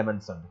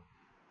 എലമെൻറ്റ്സ് ഉണ്ട്.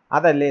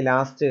 അതല്ലേ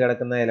ലാസ്റ്റ്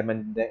കിടക്കുന്ന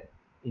എലമെൻറ്റിൻ്റെ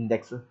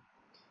ഇൻഡെക്സ്.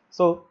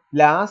 സോ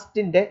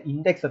ലാസ്റ്റിൻ്റെ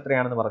ഇൻഡെക്സ്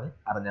എത്രയാണെന്ന് പറഞ്ഞ്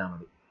അറിഞ്ഞാൽ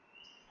മതി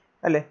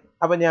അല്ലേ.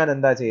 അപ്പം ഞാൻ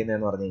എന്താ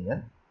ചെയ്യുന്നതെന്ന് പറഞ്ഞു കഴിഞ്ഞാൽ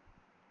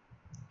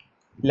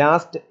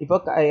ലാസ്റ്റ് ഇപ്പോൾ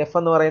എഫ്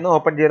എന്ന് പറയുന്നത്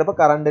ഓപ്പൺ ചെയ്തപ്പോൾ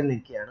കറണ്ടിൽ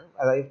നിൽക്കുകയാണ്,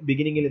 അതായത്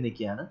ബിഗിനിങ്ങിൽ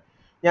നിൽക്കുകയാണ്.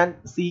 ഞാൻ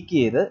സീക്ക്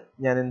ചെയ്ത്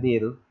ഞാൻ എന്ത്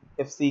ചെയ്തു,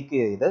 എഫ് സീക്ക്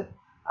ചെയ്ത്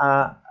ആ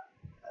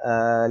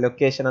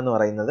ലൊക്കേഷൻ എന്ന്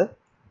പറയുന്നത്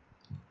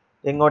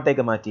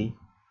എങ്ങോട്ടേക്ക് മാറ്റി?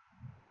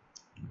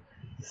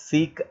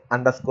 സീക്ക്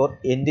അണ്ടർസ്കോർ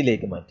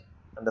എൻഡിലേക്ക് മാറ്റി.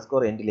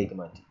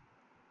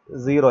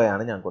 0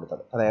 ആണ് ഞാൻ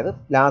കൊടുത്തത്. അതായത്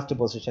ലാസ്റ്റ്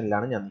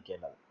പൊസിഷനിലാണ് ഞാൻ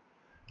നിൽക്കേണ്ടത്.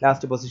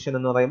 ലാസ്റ്റ് പൊസിഷൻ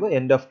എന്ന് പറയുമ്പോൾ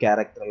എൻഡ് ഓഫ്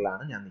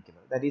ക്യാരക്ടറിലാണ് ഞാൻ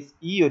നിൽക്കുന്നത്. ദാറ്റ് ഈസ്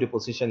ഈ ഒരു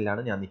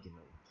പൊസിഷനിലാണ് ഞാൻ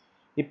നിൽക്കുന്നത്.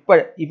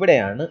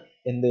 ഇവിടെയാണ്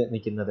എന്ത്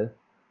നിൽക്കുന്നത്?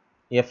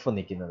 എഫ്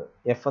നിൽക്കുന്നത്.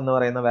 എഫ് എന്ന്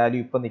പറയുന്ന വാല്യൂ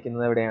ഇപ്പം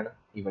നിൽക്കുന്നത് എവിടെയാണ്?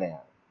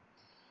 ഇവിടെയാണ്.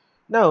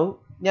 നൗ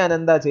ഞാൻ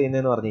എന്താ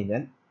ചെയ്യുന്നതെന്ന് പറഞ്ഞു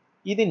കഴിഞ്ഞാൽ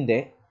ഇതിൻ്റെ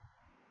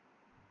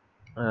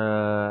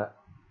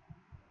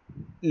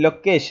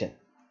ലൊക്കേഷൻ,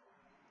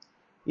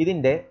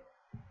 ഇതിൻ്റെ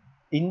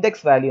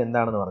ഇൻഡെക്സ് വാല്യൂ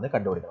എന്താണെന്ന് പറഞ്ഞ്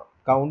കണ്ടുപിടിക്കണം.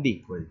 കൗണ്ട്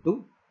ഈക്വൽ ടു,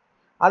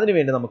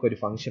 അതിനുവേണ്ടി നമുക്കൊരു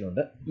ഫംഗ്ഷൻ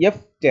ഉണ്ട്,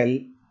 ftell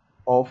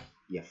ഓഫ്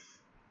എഫ്.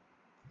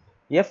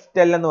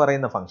 ftell എന്ന്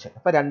പറയുന്ന ഫംഗ്ഷൻ.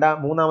 അപ്പോൾ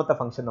മൂന്നാമത്തെ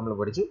ഫംഗ്ഷൻ നമ്മൾ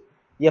പഠിച്ചു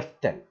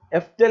ftell.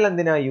 ftell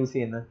എന്തിനാണ് യൂസ്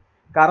ചെയ്യുന്നത്?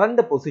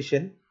 Current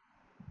position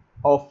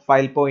of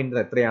file pointer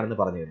എത്രയാണെന്ന്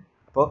പറഞ്ഞു തരും.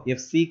 അപ്പോൾ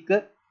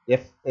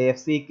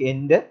fseek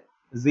എൻഡ്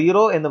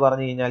 0 എന്ന്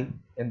പറഞ്ഞു കഴിഞ്ഞാൽ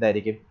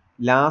എന്തായിരിക്കും?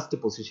 ലാസ്റ്റ്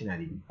പൊസിഷൻ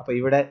ആയിരിക്കും. അപ്പോൾ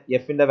ഇവിടെ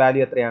എഫിൻ്റെ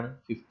വാല്യൂ എത്രയാണ്?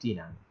 15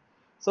 ആണ്.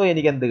 സോ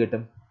എനിക്ക് എന്ത്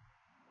കിട്ടും?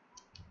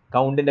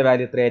 കൗണ്ടിൻ്റെ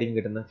വാല്യൂ എത്രയായിരിക്കും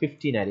കിട്ടുന്നത്?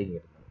 15 ആയിരിക്കും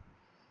കിട്ടുന്നത്.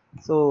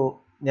 സോ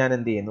ഞാൻ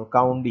എന്ത് ചെയ്യുന്നു?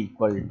 Count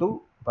equal to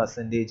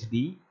 %d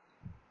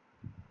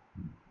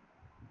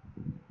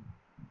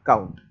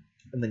count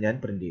എന്ന് ഞാൻ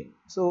പ്രിന്റ് ചെയ്യുന്നു.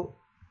 സോ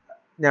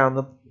ഞാൻ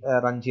ഒന്ന്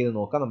റൺ ചെയ്ത്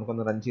നോക്കാം.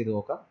 നമുക്കൊന്ന് റൺ ചെയ്ത്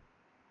നോക്കാം.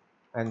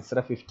 ആൻസർ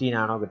 15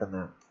 ആണോ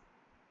കിട്ടുന്നത്?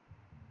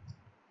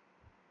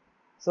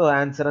 സോ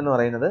ആൻസർ എന്ന്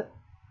പറയുന്നത്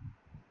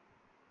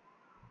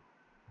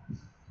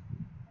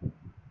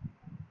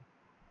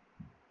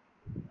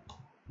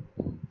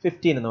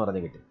 15 എന്ന് പറഞ്ഞ്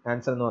കിട്ടി.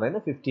 ആൻസർ എന്ന്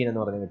പറയുന്നത് 15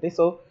 എന്ന് പറഞ്ഞ് കിട്ടി.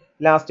 സോ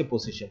ലാസ്റ്റ്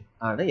പൊസിഷൻ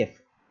ആണ് എഫ്.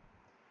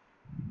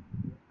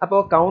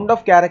 അപ്പോൾ കൗണ്ട്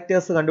ഓഫ്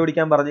ക്യാരക്ടേഴ്സ്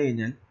കണ്ടുപിടിക്കാൻ പറഞ്ഞു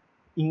കഴിഞ്ഞാൽ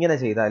ഇങ്ങനെ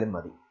ചെയ്താലും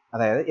മതി.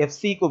 അതായത്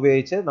fseek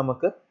ഉപയോഗിച്ച്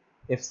നമുക്ക്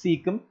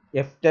fseekഉം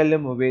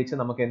ftelലും ഉപയോഗിച്ച്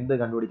നമുക്ക് എന്ത്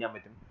കണ്ടുപിടിക്കാൻ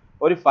പറ്റും?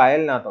 ഒരു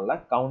ഫയലിനകത്തുള്ള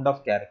കൗണ്ട്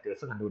ഓഫ്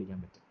ക്യാരക്ടേഴ്സ് കണ്ടുപിടിക്കാൻ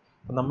പറ്റും.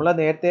 അപ്പം നമ്മൾ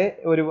നേരത്തെ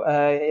ഒരു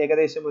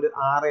ഏകദേശം ഒരു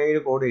 6-7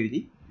 കോഡ് എഴുതി.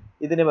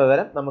 ഇതിന്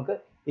പകരം നമുക്ക്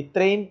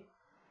ഇത്രയും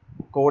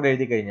കോഡ്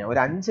എഴുതി കഴിഞ്ഞാൽ, ഒരു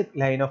 5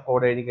 ലൈൻ ഓഫ്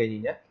കോഡ് എഴുതി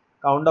കഴിഞ്ഞാൽ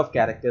കൗണ്ട് ഓഫ്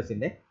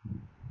ക്യാരക്ടേഴ്സിൻ്റെ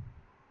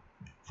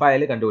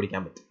ഫയൽ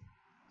കണ്ടുപിടിക്കാൻ പറ്റും.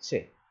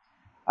 ശരി,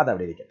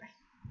 അതവിടെ ഇരിക്കട്ടെ.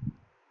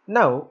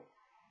 നൗ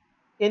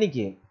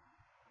എനിക്ക്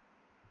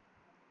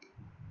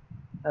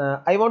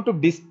I want to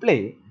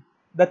display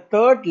the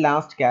third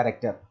last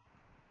character.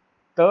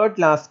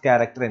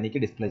 എനിക്ക്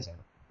ഡിസ്പ്ലേ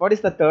ചെയ്യണം. What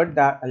is the third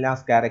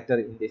last character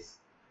in this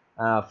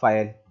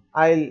file?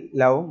 I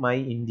love my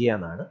India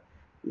എന്നാണ്.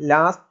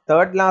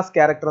 third last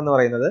character എന്ന്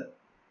പറയുന്നത്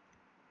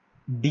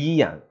D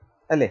ആണ്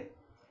അല്ലേ.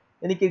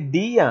 എനിക്ക് D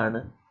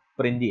ആണ്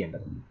പ്രിന്റ്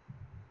ചെയ്യേണ്ടത്.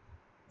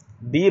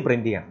 D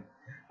പ്രിന്റ് ചെയ്യണം.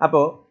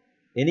 അപ്പോൾ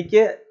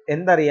എനിക്ക്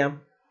എന്തറിയാം?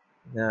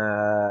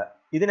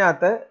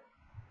 ഇതിനകത്ത്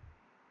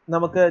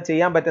നമുക്ക്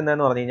ചെയ്യാൻ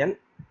പറ്റുന്നതെന്ന് പറഞ്ഞു കഴിഞ്ഞാൽ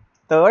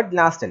തേർഡ്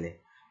ലാസ്റ്റ് അല്ലേ.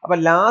 അപ്പം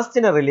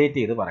ലാസ്റ്റിനെ റിലേറ്റ്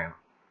ചെയ്ത് പറയണം.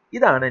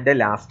 ഇതാണ് എൻ്റെ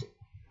ലാസ്റ്റ്.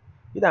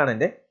 ഇതാണ്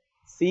എൻ്റെ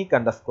സീക്ക്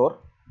അണ്ടർസ്കോർ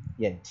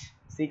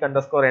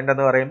എൻഡ്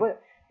എന്ന് പറയുമ്പോൾ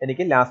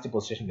എനിക്ക് ലാസ്റ്റ്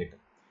പൊസിഷൻ കിട്ടും.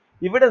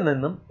 ഇവിടെ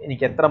നിന്നും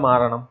എനിക്ക് എത്ര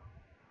മാറണം?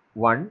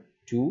 1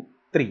 2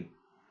 3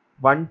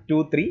 1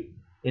 2 3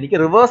 എനിക്ക്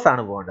റിവേഴ്സ്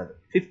ആണ് പോകേണ്ടത്.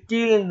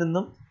 15ൽ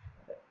നിന്നും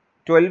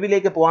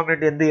 12ലേക്ക് പോകാൻ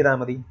വേണ്ടി എന്ത് ചെയ്താൽ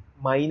മതി?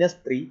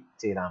 -3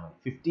 ചെയ്താൽ മതി.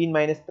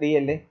 15 - 3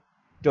 അല്ലേ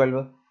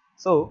 12.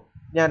 സോ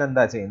ഞാൻ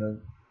എന്താ ചെയ്യുന്നത്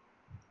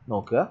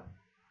നോക്കുക.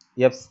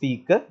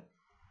 fseek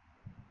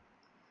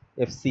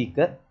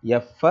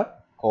f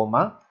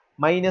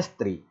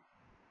 -3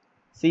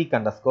 seek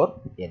underscore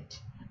end.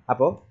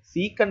 അപ്പോൾ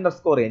seek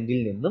underscore endൽ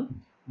നിന്നും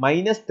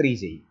 -3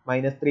 ചെയ്യും.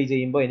 -3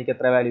 ചെയ്യുമ്പോൾ എനിക്ക്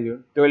എത്ര വാല്യൂ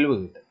കിട്ടും? 12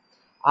 കിട്ടും.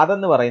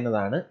 അതെന്ന്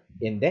പറയുന്നതാണ്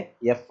എൻ്റെ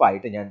എഫ്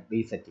ആയിട്ട് ഞാൻ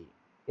റീസെറ്റ് ചെയ്യും.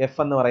 എഫ്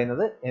എന്ന്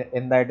പറയുന്നത്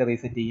എന്തായിട്ട്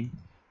റീസെറ്റ് ചെയ്യും?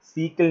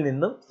 സീക്ക്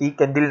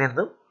എൻഡിൽ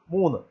നിന്നും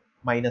 3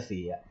 മൈനസ്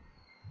ചെയ്യുക.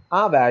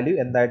 ആ വാല്യൂ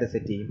എന്തായിട്ട്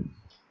സെറ്റ് ചെയ്യും?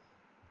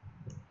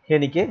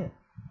 എനിക്ക്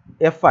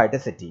എഫ് ആയിട്ട്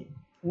സെറ്റ് ചെയ്യും.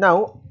 നൗ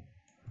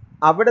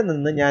അവിടെ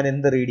നിന്ന് ഞാൻ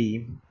എന്ത് റീഡ്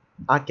ചെയ്യും?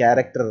 ആ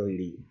ക്യാരക്ടർ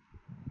റീഡ്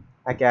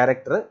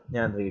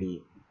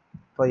ചെയ്യും.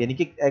 അപ്പോൾ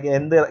എനിക്ക്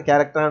എന്ത്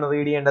ക്യാരക്ടറാണ്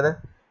റീഡ് ചെയ്യേണ്ടത്?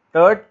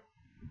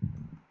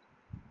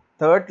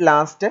 Third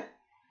last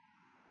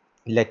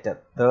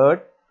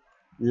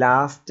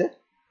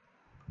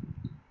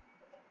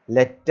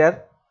letter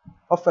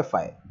of A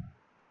file.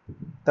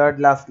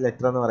 Third last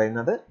letter എന്ന്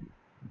പറയുന്നത്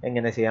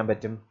എങ്ങനെ ചെയ്യാൻ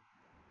പറ്റും?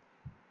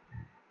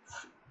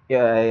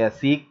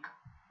 സീക്ക്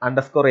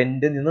അണ്ടർസ്കോർ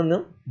എൻഡിൽ നിന്ന്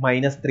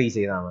 -3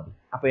 ചെയ്താൽ മതി.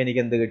 അപ്പോൾ എനിക്ക്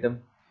എന്ത് കിട്ടും?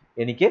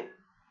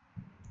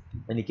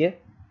 എനിക്ക്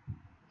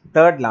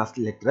തേർഡ്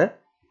ലാസ്റ്റ് ലെറ്റർ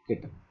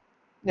കിട്ടും.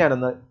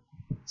 ഞാനൊന്ന്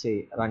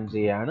റൺ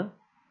ചെയ്യാണ്.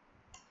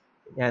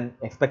 ഞാൻ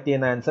എക്സ്പെക്ട്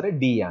ചെയ്യുന്ന ആൻസർ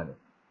ഡി ആണ്.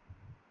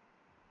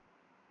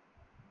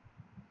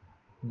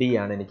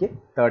 എനിക്ക്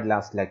തേർഡ്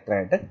ലാസ്റ്റ് ലെറ്റർ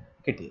ആയിട്ട്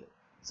കിട്ടിയത്.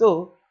 സോ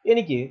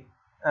എനിക്ക്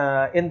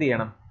എന്ത്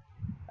ചെയ്യണം?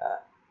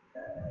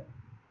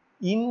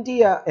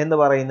 ഇന്ത്യ എന്ന്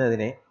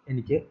പറയുന്നതിനെ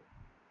എനിക്ക്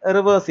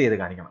റിവേഴ്സ് ചെയ്ത്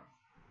കാണിക്കണം.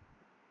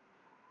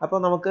 അപ്പോൾ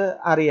നമുക്ക്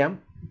അറിയാം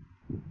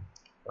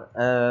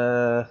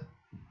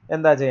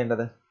എന്താ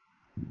ചെയ്യേണ്ടത്.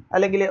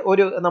 അല്ലെങ്കിൽ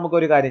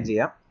നമുക്കൊരു കാര്യം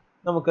ചെയ്യാം.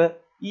 നമുക്ക്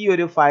ഈ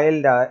ഒരു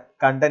ഫയലിൻ്റെ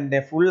കണ്ടന്റിനെ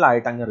ഫുൾ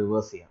ആയിട്ട് അങ്ങ്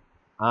റിവേഴ്സ് ചെയ്യാം.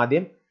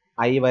 ആദ്യം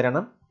ഐ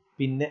വരണം,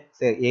 പിന്നെ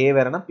എ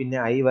വരണം, പിന്നെ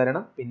ഐ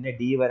വരണം, പിന്നെ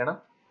ഡി വരണം,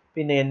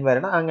 പിന്നെ എൻ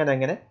വരണം.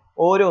 അങ്ങനെ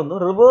ഓരോന്നും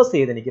റിവേഴ്സ്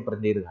ചെയ്ത് എനിക്ക്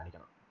പ്രിന്റ് ചെയ്ത്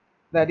കാണിക്കണം.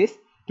 That is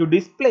to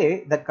display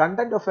the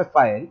content of A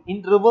file in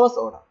reverse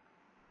order.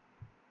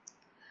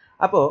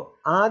 അപ്പോൾ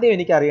ആദ്യം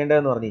എനിക്ക്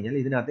അറിയേണ്ടതെന്ന് പറഞ്ഞു കഴിഞ്ഞാൽ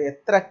ഇതിനകത്ത്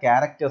എത്ര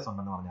ക്യാരക്ടേഴ്സ്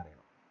ഉണ്ടെന്ന്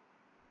പറഞ്ഞറിയണം.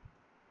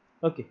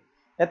 ഓക്കെ,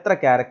 എത്ര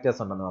ക്യാരക്ടേഴ്സ്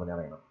ഉണ്ടെന്ന്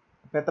പറഞ്ഞറിയണം.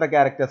 അപ്പോൾ എത്ര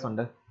ക്യാരക്ടേഴ്സ്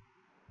ഉണ്ട്?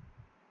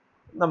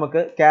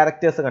 നമുക്ക്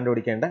ക്യാരക്ടേഴ്സ്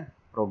കണ്ടുപിടിക്കേണ്ട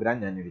പ്രോഗ്രാം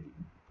ഞാൻ എഴുതി.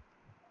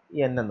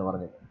 എൻ എന്ന്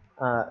പറഞ്ഞ്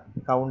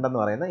കൗണ്ട് എന്ന്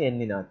പറയുന്ന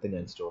എന്നിനകത്ത്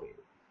ഞാൻ സ്റ്റോർ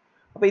ചെയ്തു.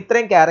 അപ്പോൾ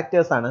ഇത്രയും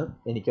ക്യാരക്ടേഴ്സ് ആണ്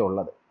എനിക്ക്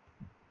ഉള്ളത്.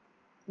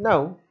 നൗ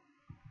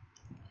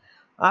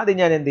ആദ്യം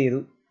ഞാൻ എന്ത്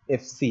ചെയ്തു?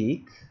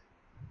 fseek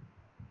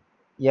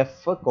f,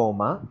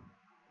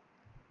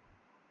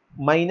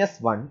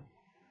 -1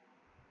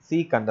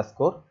 seek _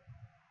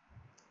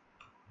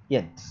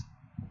 end.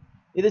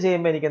 ഇത്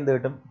ചെയ്യുമ്പോൾ എനിക്ക് എന്ത്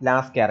കിട്ടും?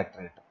 ലാസ്റ്റ് ക്യാരക്ടർ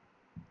കിട്ടും.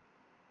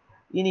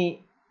 ഇനി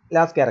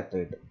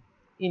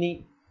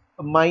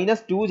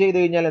 -2 ചെയ്ത്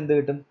കഴിഞ്ഞാൽ എന്ത്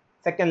കിട്ടും?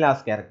 സെക്കൻഡ്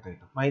ലാസ്റ്റ് ക്യാരക്ടർ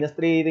കിട്ടും.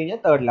 -3 ചെയ്ത് കഴിഞ്ഞാൽ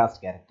തേർഡ്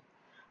ലാസ്റ്റ് ക്യാരക്ടർ.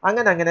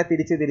 അങ്ങനെ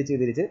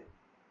തിരിച്ച്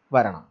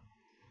വരണം.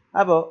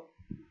 അപ്പോൾ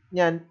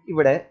ഞാൻ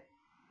ഇവിടെ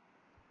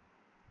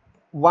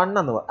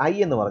i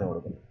എന്ന് പറഞ്ഞു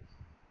കൊടുക്കുന്നു.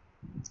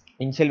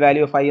 ഇനിഷ്യൽ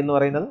വാല്യൂ ഓഫ് i എന്ന്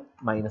പറയുന്നത്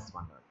 -1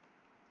 ആണ്.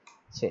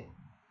 ശരി,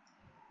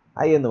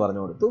 i എന്ന്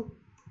പറഞ്ഞു കൊടുത്തു.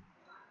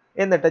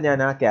 എന്നിട്ട് ഞാൻ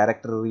ആ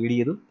ക്യാരക്ടർ റീഡ്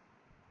ചെയ്തു.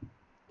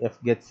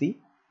 fget c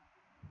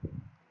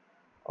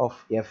of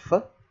f.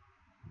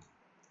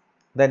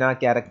 Then ആ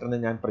ക്യാരക്ടറിനെ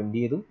ഞാൻ പ്രിന്റ്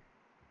ചെയ്തു.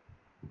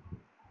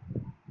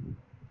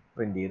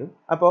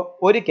 അപ്പോൾ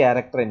ഒരു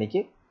ക്യാരക്ടർ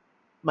എനിക്ക്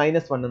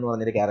 -1 എന്ന്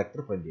പറഞ്ഞൊരു ക്യാരക്ടർ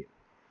പ്രിന്റ് ചെയ്തു.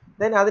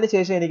 ദെൻ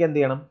അതിനുശേഷം എനിക്ക് എന്ത്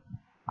ചെയ്യണം?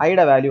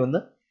 ഐയുടെ വാല്യൂ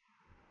ഒന്ന്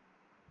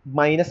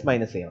മൈനസ്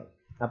ചെയ്യണം.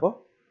 അപ്പോൾ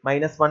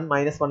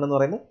 -1 എന്ന്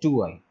പറയുന്നത് 2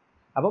 ആയി.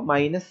 അപ്പോൾ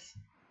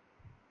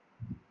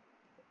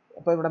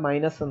ഇവിടെ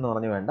മൈനസ് എന്ന്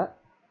പറഞ്ഞു വേണ്ട,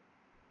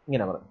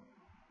 ഇങ്ങനെ പറഞ്ഞു.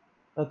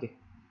 ഓക്കെ,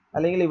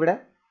 അല്ലെങ്കിൽ ഇവിടെ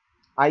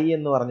i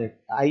എന്ന് പറഞ്ഞ്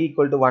i =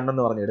 1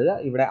 എന്ന് പറഞ്ഞിടുക.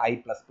 ഇവിടെ i++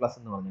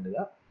 എന്ന് പറഞ്ഞിടുക.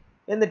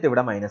 എന്നിട്ട്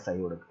ഇവിടെ -i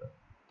കൊടുക്കുക.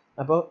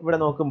 അപ്പോൾ ഇവിടെ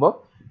നോക്കുമ്പോൾ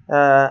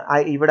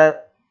ഇവിടെ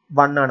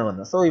 1 ആണ്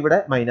വന്നത്. സോ ഇവിടെ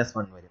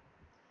 -1 വരും.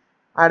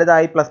 അടുത്ത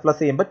i++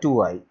 ചെയ്യുമ്പോൾ 2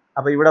 ആയി.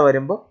 അപ്പോൾ ഇവിടെ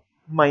വരുമ്പോൾ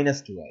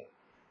 -2 ആയി.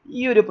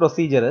 ഈ ഒരു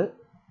പ്രൊസീജിയർ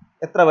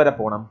എത്ര വരെ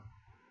പോകണം?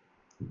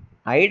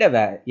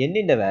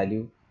 എന്നിൻ്റെ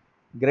വാല്യൂ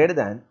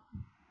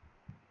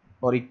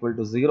 > or =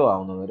 0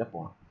 ആവുന്നവരെ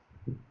പോകണം.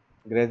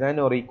 >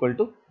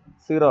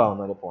 0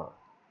 ആവുന്നവരെ പോകണം.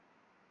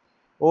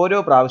 ഓരോ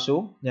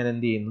പ്രാവശ്യവും ഞാൻ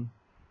എന്ത് ചെയ്യുന്നു?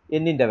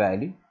 എന്നിൻ്റെ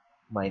വാല്യൂ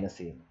മൈനസ്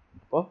ചെയ്യുന്നു.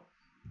 അപ്പോൾ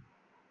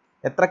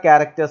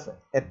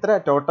എത്ര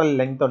ടോട്ടൽ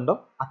ലെങ്ത് ഉണ്ടോ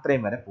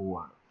അത്രയും വരെ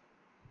പോവുകയാണ്.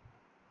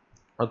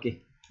 ഓക്കെ,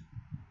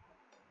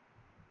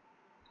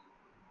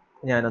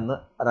 ഞാനൊന്ന്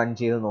റൺ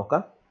ചെയ്ത്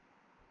നോക്കാം.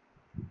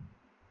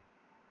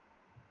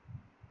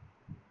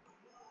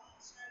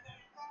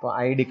 അപ്പോൾ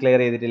i ഡിക്ലെയർ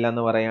ചെയ്തിട്ടില്ല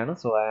എന്ന് പറയാണ്.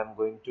 So I am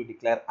going to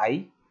declare i.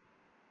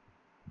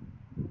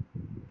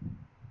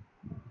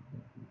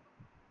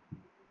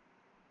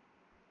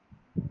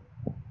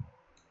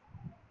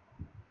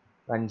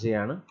 Run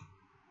ചെയ്യാണ്.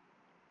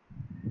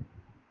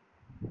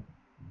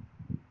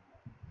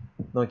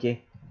 നോക്കിയേ,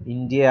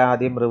 ഇന്ത്യ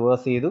ആദ്യം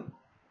റിവേഴ്സ് ചെയ്തു,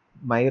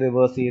 മൈ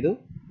റിവേഴ്സ് ചെയ്തു,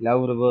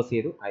 ലവ് റിവേഴ്സ്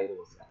ചെയ്തു, ഐ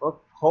റിവേഴ്സ് ചെയ്തു. അപ്പോൾ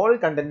ഹോൾ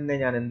കണ്ടന്റിനെ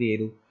ഞാൻ എന്ത്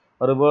ചെയ്തു?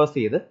 റിവേഴ്സ്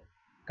ചെയ്ത്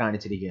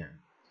കാണിച്ചിരിക്കുകയാണ്.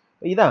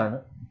 ഇതാണ്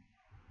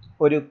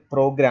ഒരു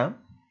പ്രോഗ്രാം,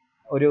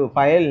 ഒരു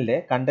ഫയലിൻ്റെ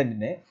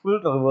കണ്ടന്റിനെ ഫുൾ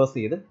റിവേഴ്സ്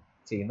ചെയ്ത്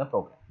ചെയ്യുന്ന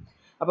പ്രോഗ്രാം.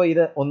 അപ്പോൾ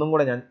ഇത് ഒന്നും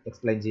കൂടെ ഞാൻ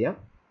എക്സ്പ്ലെയിൻ ചെയ്യാം.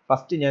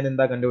 ഫസ്റ്റ് ഞാൻ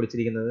എന്താ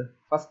കണ്ടുപിടിച്ചിരിക്കുന്നത്?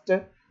 ഫസ്റ്റ്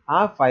ആ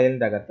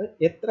ഫയലിൻ്റെ അകത്ത്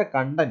എത്ര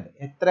കണ്ടന്റ്,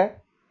 എത്ര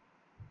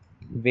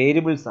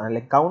വേരിയബിൾസ്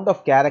അല്ലെങ്കിൽ കൗണ്ട്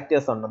ഓഫ്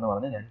ക്യാരക്ടേഴ്സ് ഉണ്ടെന്ന്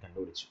പറഞ്ഞ് ഞാൻ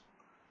കണ്ടുപിടിച്ചു.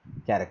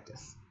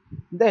 ക്യാരക്ടേഴ്സ്.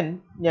 ദെൻ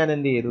ഞാൻ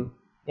എന്ത് ചെയ്തു?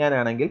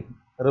 ഞാനാണെങ്കിൽ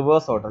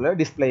റിവേഴ്സ് ഓർഡറിൽ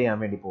ഡിസ്പ്ലേ ചെയ്യാൻ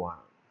വേണ്ടി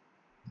പോവാണ്.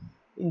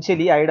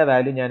 ഇനിഷ്യലി ഐയുടെ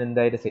വാല്യൂ ഞാൻ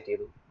എന്തായിട്ട് സെറ്റ്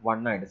ചെയ്തു?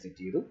 1 ആയിട്ട്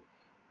സെറ്റ് ചെയ്തു.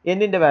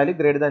 എന്നിൻ്റെ വാല്യൂ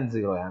 >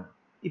 0 ആണ്.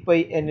 ഇപ്പോൾ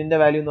ഈ എന്നിൻ്റെ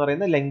വാല്യൂ എന്ന്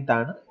പറയുന്നത് ലെങ്ത്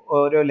ആണ്.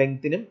 ഓരോ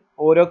ലെങ്ത്തിനും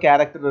ഓരോ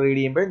ക്യാരക്ടർ റീഡ്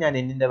ചെയ്യുമ്പോൾ ഞാൻ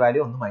എന്നിൻ്റെ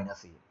വാല്യൂ ഒന്ന്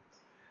മൈനസ് ചെയ്യും.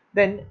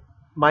 ദെൻ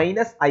 -i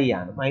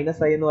ആണ്. -i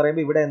എന്ന്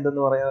പറയുമ്പോൾ ഇവിടെ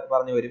എന്തെന്ന്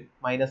പറഞ്ഞു വരും?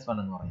 -1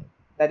 എന്ന് പറയും.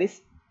 ദാറ്റ് ഈസ്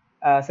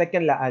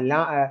സെക്കൻഡ്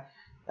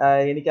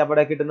എനിക്ക്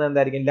അവിടെ കിട്ടുന്നത്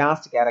എന്തായിരിക്കും?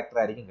 ലാസ്റ്റ് ക്യാരക്ടർ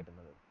ആയിരിക്കും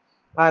കിട്ടുന്നത്.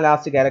 ആ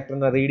ലാസ്റ്റ്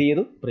ക്യാരക്ടറിനെ റീഡ്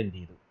ചെയ്തു, പ്രിന്റ്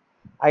ചെയ്തു.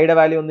 ഐയുടെ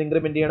വാല്യൂ ഒന്ന്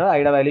ഇൻക്രിമെന്റ് ചെയ്യണം.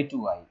 ഐയുടെ വാല്യൂ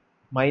 2 ആയി.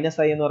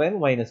 -i എന്ന്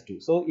പറയുമ്പോൾ -2.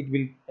 So it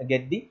will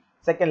get the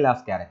second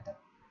last character.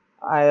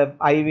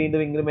 I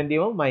വീണ്ടും ഇൻക്രിമെന്റ്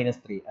ചെയ്യുമ്പോൾ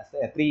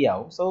 -3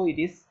 ആവും. So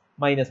it is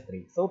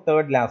 -3. So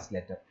third last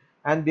letter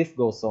and this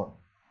goes on.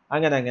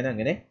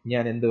 അങ്ങനെ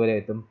ഞാൻ എന്തുവരെ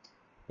എത്തും?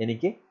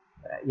 എനിക്ക്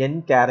n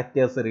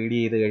ക്യാരക്ടേഴ്സ് റീഡ്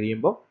ചെയ്ത്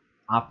കഴിയുമ്പോൾ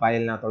ആ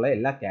ഫയലിനകത്തുള്ള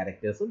എല്ലാ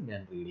ക്യാരക്ടേഴ്സും ഞാൻ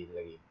റീഡ് ചെയ്ത്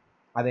കഴിയും.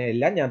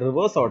 അതെല്ലാം ഞാൻ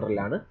റിവേഴ്സ്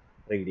ഓർഡറിലാണ്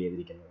റീഡ്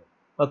ചെയ്തിരിക്കുന്നത്.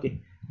 Okay,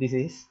 this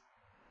is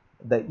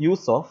the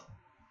use of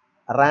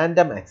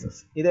random access.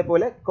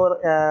 ഇതേപോലെ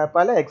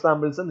പല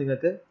എക്സാമ്പിൾസും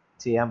നിങ്ങൾക്ക്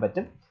ചെയ്യാൻ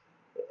പറ്റും.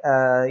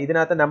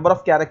 ഇതിനകത്ത് നമ്പർ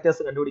ഓഫ്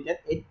ക്യാരക്ടേഴ്സ് കണ്ടുപിടിക്കാൻ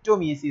ഏറ്റവും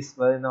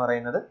ഈസിയസ്റ്റ് എന്ന്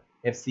പറയുന്നത്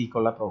fseek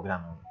ഉള്ള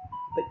പ്രോഗ്രാമാണ്.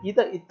 അപ്പം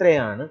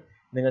ഇത്രയാണ്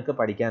നിങ്ങൾക്ക്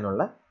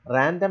പഠിക്കാനുള്ള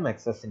റാൻഡം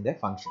ആക്സസിന്റെ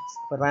ഫങ്ഷൻസ്.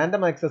 അപ്പോൾ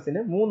റാൻഡം ആക്സസിന്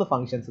 3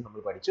 ഫങ്ഷൻസ്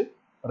നമ്മൾ പഠിച്ചു: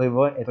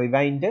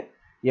 റിവൈൻഡ്,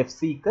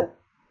 fseek,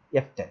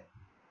 ftell.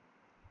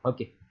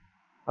 ഓക്കെ,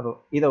 അപ്പോൾ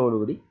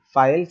ഇതോടുകൂടി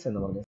ഫയൽസ് എന്ന് പറഞ്ഞ